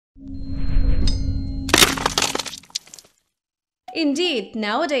Indeed,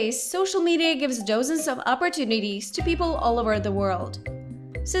 nowadays, social media gives dozens of opportunities to people all over the world.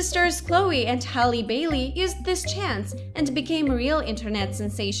 Sisters Chloe and Halle Bailey used this chance and became real internet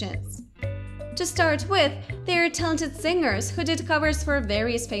sensations. To start with, they are talented singers who did covers for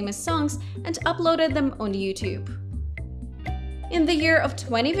various famous songs and uploaded them on YouTube. In the year of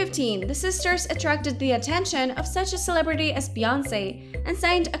 2015, the sisters attracted the attention of such a celebrity as Beyonce and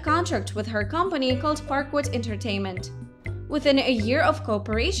signed a contract with her company called Parkwood Entertainment. Within a year of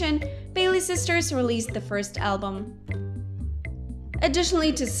cooperation, Bailey sisters released the first album.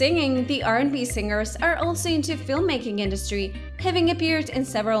 Additionally to singing, the R&B singers are also into filmmaking industry, having appeared in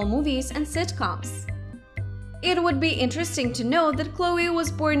several movies and sitcoms. It would be interesting to know that Chloe was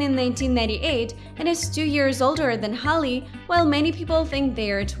born in 1998 and is 2 years older than Halle, while many people think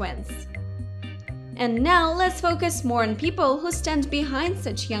they are twins. And now let's focus more on people who stand behind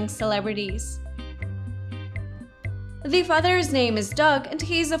such young celebrities. The father's name is Doug and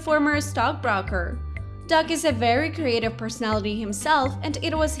he is a former stockbroker. Doug is a very creative personality himself, and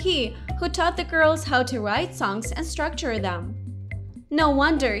it was he who taught the girls how to write songs and structure them. No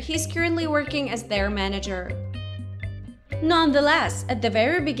wonder he's currently working as their manager. Nonetheless, at the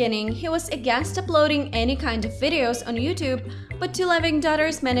very beginning, he was against uploading any kind of videos on YouTube, but two loving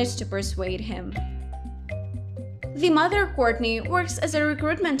daughters managed to persuade him. The mother, Courtney, works as a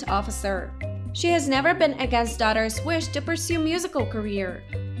recruitment officer. She has never been against daughter's wish to pursue musical career.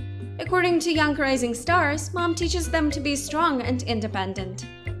 According to young rising stars, mom teaches them to be strong and independent.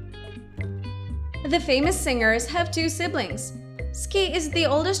 The famous singers have two siblings. Ski is the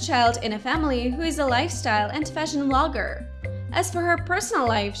oldest child in a family who is a lifestyle and fashion vlogger. As for her personal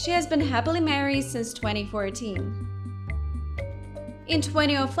life, she has been happily married since 2014. In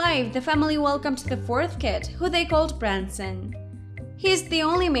 2005, the family welcomed the fourth kid, who they called Branson. He is the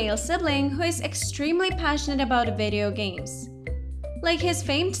only male sibling who is extremely passionate about video games. Like his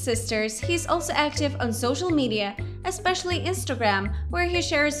famed sisters, he is also active on social media, especially Instagram, where he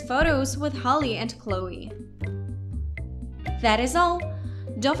shares photos with Halle and Chloe. That is all.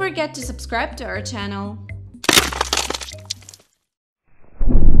 Don't forget to subscribe to our channel.